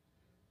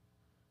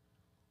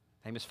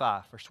 Amos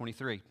 5, verse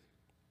 23.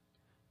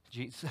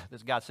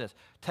 God says,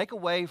 take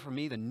away from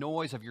me the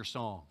noise of your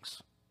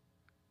songs.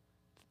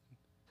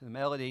 To the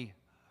melody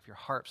of your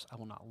harps I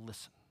will not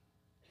listen.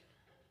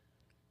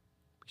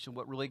 So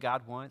what really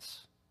God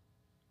wants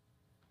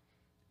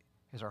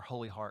is our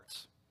holy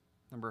hearts.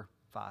 Number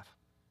 5.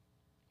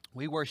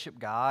 We worship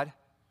God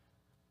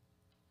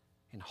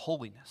in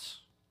holiness.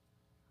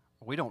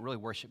 We don't really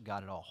worship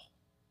God at all.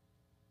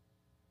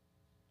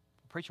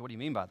 Preacher, what do you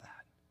mean by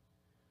that?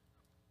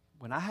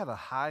 When I have a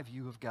high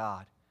view of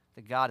God,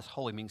 that God is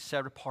holy, means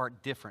set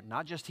apart, different.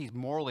 Not just He's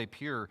morally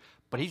pure,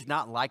 but He's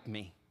not like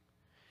me.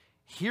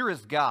 Here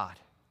is God.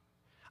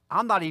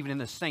 I'm not even in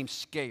the same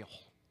scale.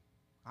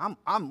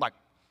 I'm like,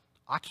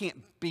 I can't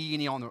be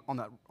any on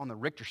the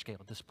Richter scale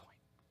at this point.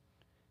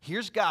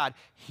 Here's God.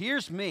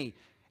 Here's me.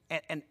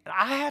 And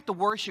I have to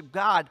worship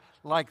God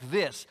like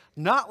this,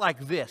 not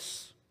like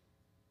this.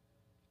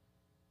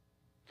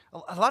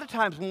 A lot of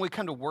times when we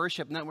come to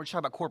worship, and we're talking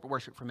about corporate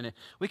worship for a minute,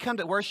 we come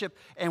to worship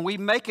and we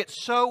make it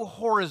so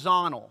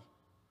horizontal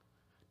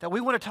that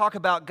we want to talk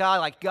about God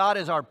like God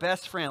is our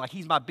best friend, like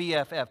He's my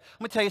BFF. Let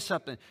me tell you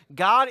something.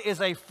 God is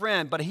a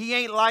friend, but He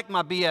ain't like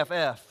my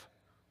BFF.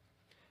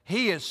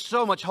 He is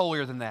so much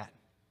holier than that.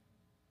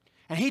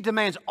 And He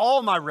demands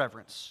all my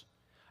reverence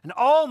and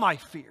all my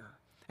fear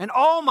and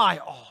all my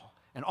awe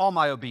and all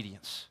my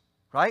obedience,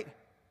 right?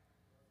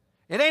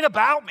 It ain't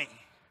about me.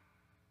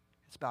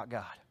 It's about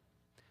God.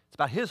 It's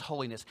about His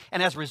holiness.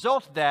 And as a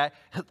result of that,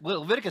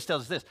 Leviticus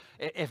tells us this.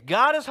 If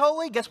God is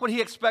holy, guess what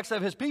He expects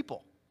of His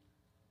people?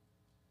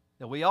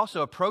 That we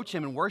also approach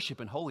Him in worship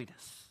and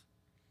holiness.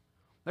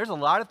 There's a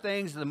lot of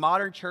things that the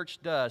modern church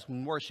does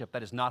when worship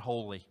that is not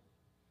holy.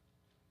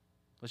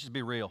 Let's just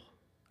be real.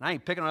 And I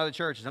ain't picking on other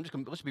churches.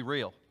 Let's be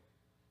real.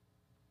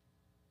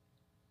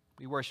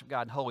 We worship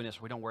God in holiness,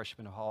 or we don't worship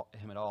Him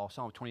at all.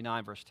 Psalm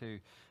 29, verse 2.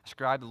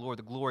 Ascribe to the Lord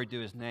the glory due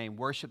His name.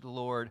 Worship the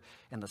Lord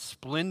in the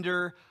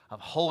splendor of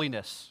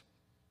holiness.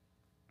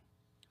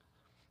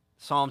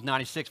 Psalms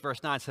 96,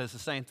 verse 9 says the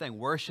same thing.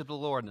 Worship the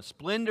Lord in the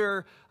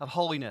splendor of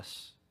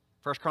holiness.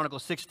 1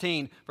 Chronicles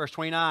 16, verse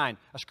 29.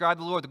 Ascribe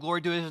to the Lord the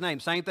glory due His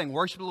name. Same thing.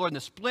 Worship the Lord in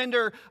the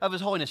splendor of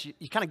His holiness.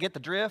 You kind of get the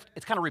drift.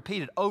 It's kind of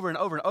repeated over and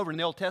over and over in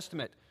the Old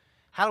Testament.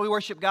 How do we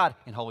worship God?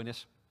 In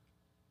holiness.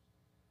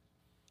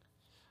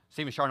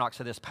 Stephen Charnock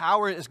said this.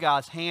 Power is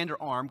God's hand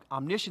or arm.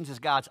 Omniscience is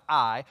God's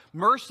eye.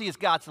 Mercy is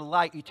God's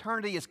light.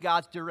 Eternity is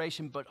God's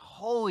duration. But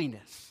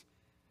holiness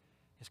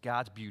is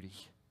God's beauty.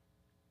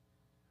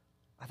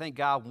 I thank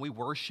God when we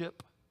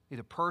worship,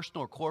 either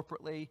personal or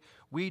corporately,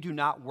 we do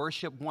not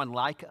worship one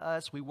like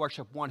us. We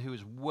worship one who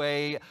is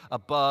way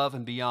above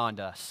and beyond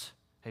us.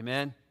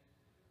 Amen?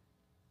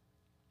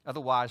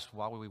 Otherwise,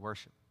 why would we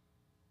worship?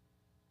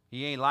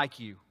 He ain't like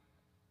you.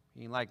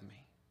 He ain't like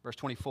me. Verse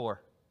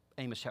 24,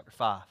 Amos chapter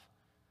 5.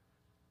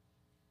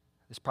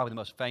 This is probably the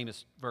most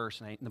famous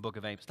verse in the book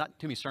of Amos. Not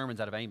too many sermons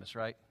out of Amos,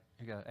 right?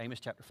 Here you go, Amos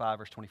chapter 5,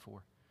 verse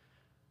 24.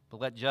 But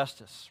let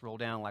justice roll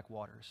down like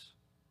waters,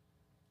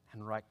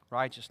 and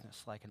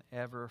righteousness like an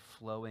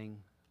ever-flowing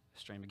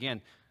stream.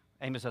 Again,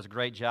 Amos does a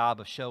great job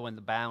of showing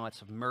the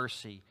balance of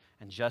mercy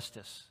and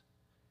justice,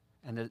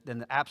 and then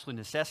the absolute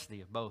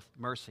necessity of both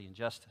mercy and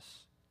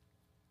justice.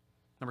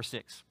 Number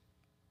 6,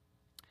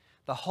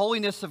 the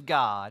holiness of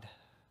God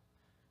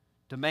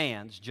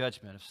demands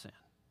judgment of sin.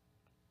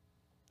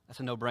 That's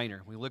a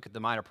no-brainer. When we look at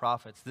the minor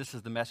prophets, this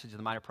is the message of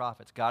the minor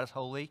prophets. God is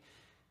holy,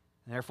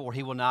 and therefore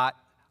he will not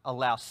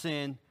allow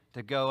sin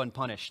to go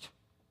unpunished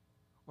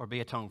or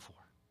be atoned for.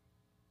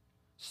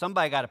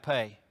 Somebody got to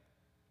pay.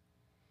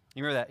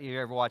 You remember that? You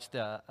ever watched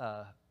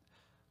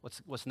what's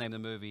the name of the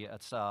movie?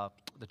 It's the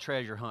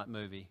Treasure Hunt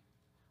movie.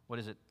 What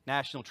is it?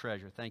 National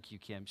Treasure. Thank you,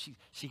 Kim.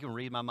 She can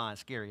read my mind.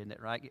 Scary, isn't it,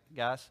 right,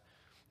 guys?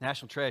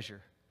 National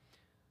Treasure.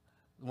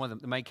 One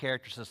of the main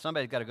characters says,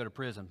 somebody's got to go to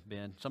prison,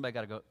 Ben. Somebody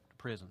got to go to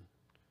prison.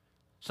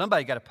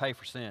 Somebody got to pay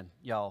for sin,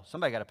 y'all.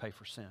 Somebody got to pay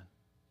for sin.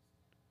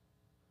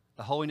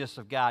 The holiness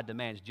of God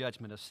demands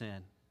judgment of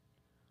sin.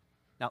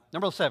 Now,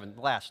 number 7,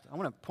 last, I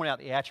want to point out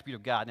the attribute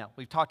of God. Now,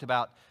 we've talked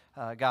about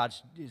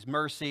His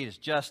mercy, His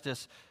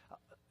justice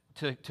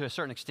to a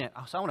certain extent.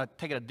 So I want to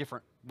take it a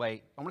different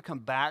way. I want to come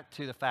back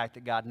to the fact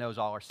that God knows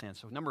all our sins.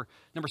 So number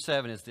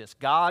 7 is this.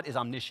 God is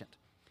omniscient.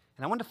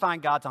 And I want to define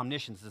God's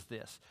omniscience as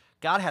this.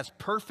 God has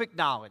perfect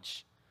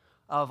knowledge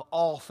of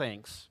all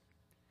things.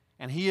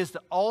 And He is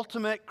the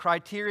ultimate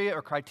criteria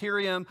or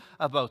criterion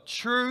of both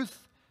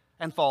truth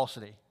and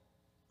falsity.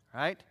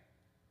 Right?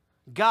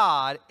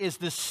 God is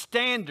the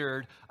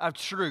standard of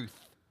truth,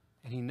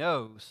 and He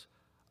knows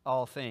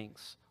all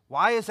things.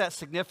 Why is that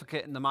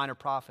significant in the minor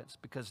prophets?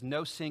 Because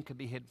no sin can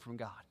be hidden from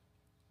God.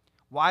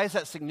 Why is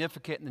that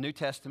significant in the New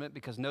Testament?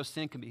 Because no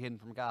sin can be hidden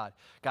from God.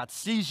 God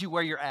sees you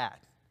where you're at.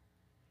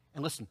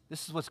 And listen,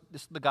 this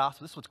is the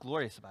gospel. This is what's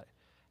glorious about it.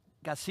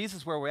 God sees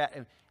us where we're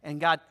at, and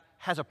God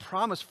has a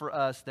promise for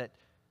us that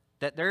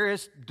there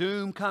is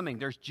doom coming.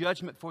 There's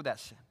judgment for that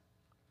sin.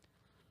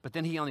 But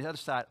then He, on the other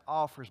side,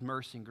 offers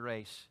mercy and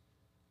grace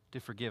to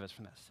forgive us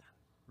from that sin,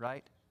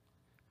 right?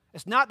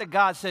 It's not that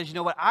God says, you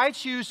know what, I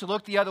choose to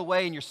look the other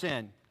way in your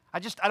sin. I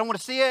don't want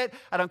to see it.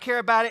 I don't care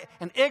about it.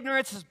 And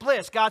ignorance is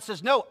bliss. God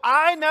says, no,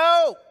 I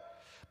know,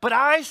 but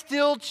I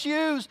still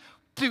choose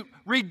to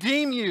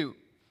redeem you,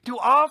 to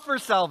offer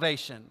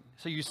salvation.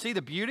 So you see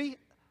the beauty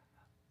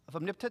of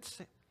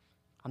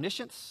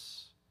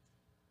omniscience.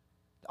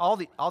 All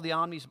the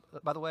omnis,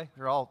 by the way,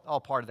 they're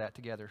all part of that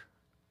together.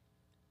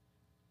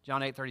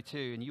 John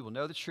 8:32, and you will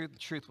know the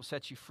truth will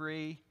set you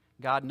free.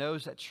 God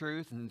knows that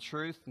truth, and the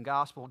truth and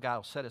gospel, God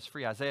will set us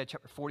free. Isaiah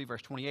chapter 40,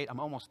 verse 28, I'm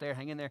almost there,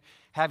 hang in there.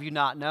 Have you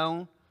not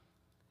known?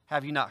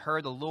 Have you not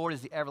heard? The Lord is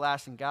the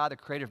everlasting God, the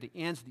creator of the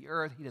ends of the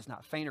earth. He does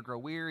not faint or grow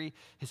weary.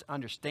 His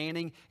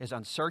understanding is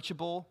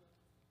unsearchable.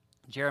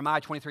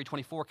 Jeremiah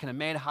 23:24, can a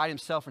man hide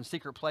himself in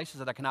secret places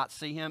that I cannot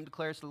see him,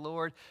 declares the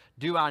Lord?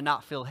 Do I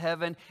not fill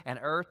heaven and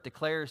earth,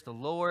 declares the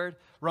Lord?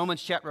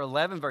 Romans chapter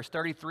 11, verse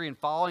 33 and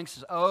following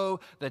says, oh,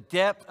 the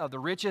depth of the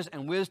riches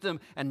and wisdom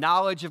and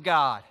knowledge of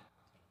God.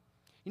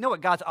 You know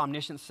what God's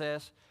omniscience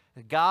says?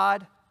 That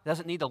God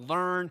doesn't need to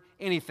learn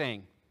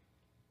anything.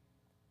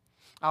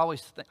 I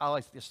always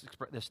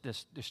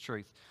this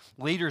truth.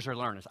 Leaders are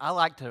learners. I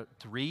like to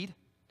read.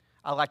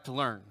 I like to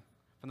learn.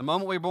 From the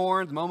moment we're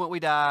born, the moment we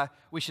die,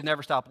 we should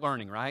never stop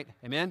learning, right?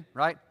 Amen?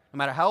 Right? No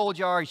matter how old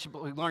you are, you should be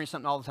learning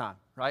something all the time,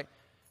 right?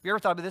 Have you ever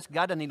thought about this?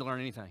 God doesn't need to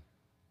learn anything.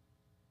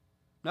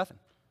 Nothing.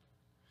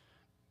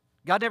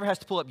 God never has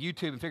to pull up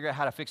YouTube and figure out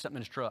how to fix something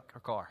in his truck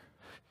or car.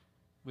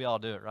 We all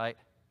do it, right?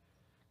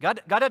 God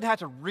doesn't have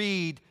to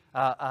read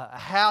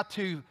how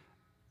to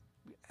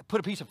put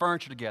a piece of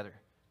furniture together.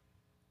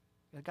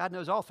 God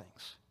knows all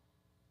things.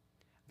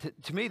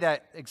 To me,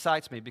 that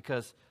excites me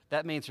because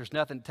that means there's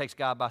nothing that takes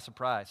God by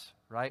surprise,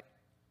 right?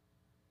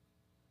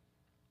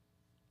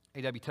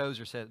 A.W.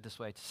 Tozer said it this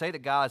way. To say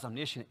that God is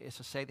omniscient is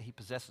to say that he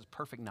possesses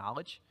perfect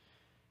knowledge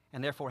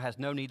and therefore has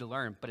no need to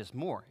learn. But it's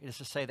more. It is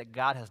to say that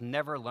God has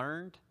never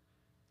learned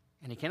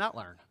and he cannot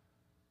learn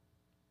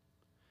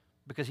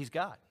because he's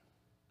God.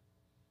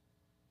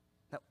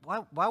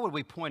 Now, why would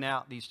we point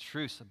out these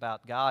truths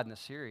about God in this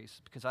series?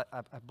 Because I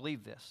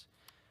believe this.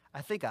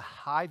 I think a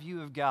high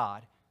view of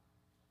God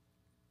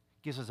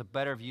gives us a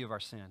better view of our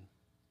sin.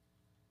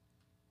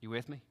 You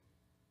with me?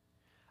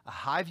 A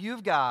high view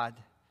of God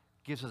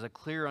gives us a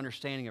clear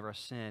understanding of our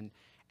sin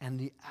and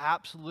the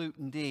absolute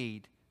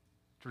need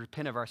to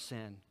repent of our sin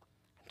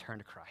and turn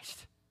to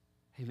Christ.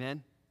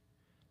 Amen?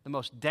 The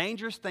most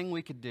dangerous thing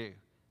we could do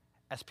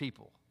as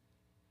people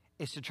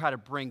is to try to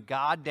bring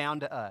God down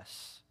to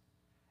us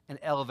and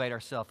elevate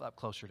ourselves up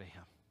closer to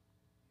him.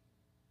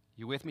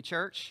 You with me,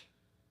 church?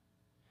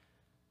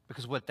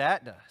 Because what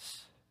that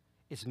does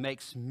is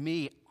makes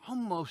me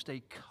almost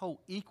a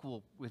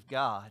co-equal with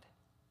God.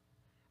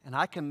 And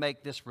I can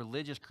make this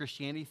religious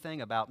Christianity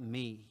thing about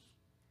me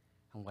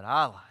and what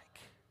I like,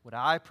 what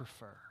I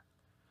prefer,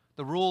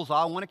 the rules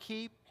I want to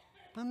keep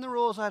and the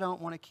rules I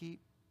don't want to keep.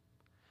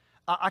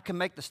 I can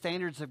make the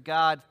standards of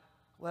God,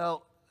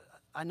 well,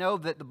 I know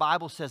that the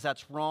Bible says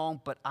that's wrong,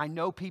 but I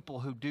know people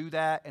who do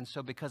that, and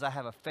so because I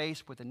have a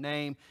face with a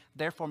name,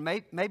 therefore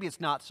maybe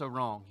it's not so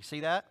wrong. You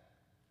see that?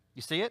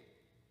 You see it?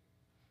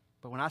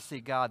 But when I see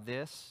God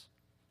this,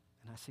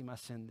 and I see my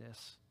sin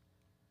this,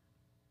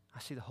 I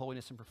see the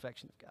holiness and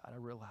perfection of God, I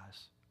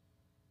realize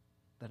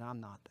that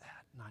I'm not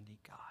that, and I need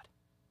God.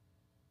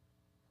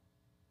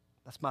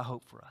 That's my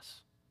hope for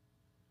us.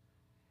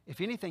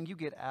 If anything you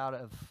get out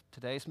of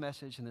today's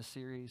message in this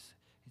series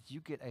is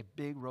you get a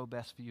big,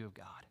 robust view of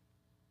God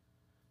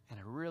and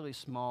a really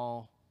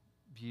small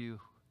view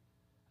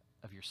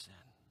of your sin.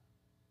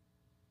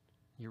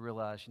 You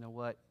realize, you know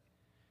what?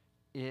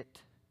 It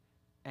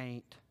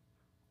ain't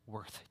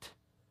worth it.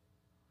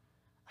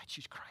 I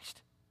choose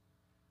Christ.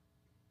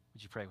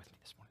 Would you pray with me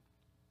this morning?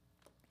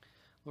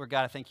 Lord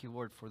God, I thank you,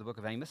 Lord, for the book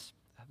of Amos,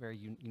 a very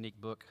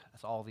unique book,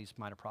 as all these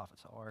minor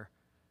prophets are.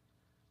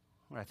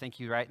 Lord, I thank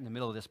you right in the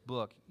middle of this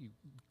book, you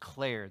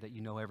declare that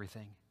you know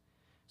everything.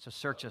 So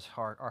search us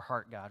our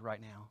heart, God,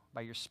 right now.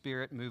 By your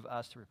Spirit, move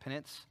us to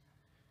repentance.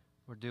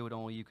 Lord, do what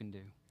only you can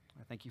do.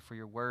 I thank you for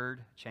your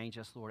word. Change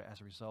us, Lord,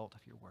 as a result of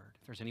your word.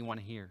 If there's anyone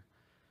here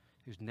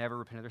who's never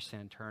repented of their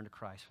sin, turn to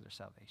Christ for their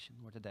salvation.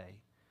 Lord, today,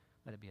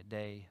 let it be a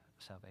day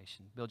of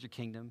salvation. Build your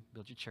kingdom,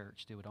 build your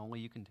church, do what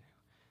only you can do.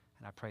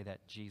 And I pray that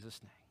in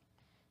Jesus'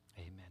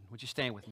 name. Amen. Would you stand with me?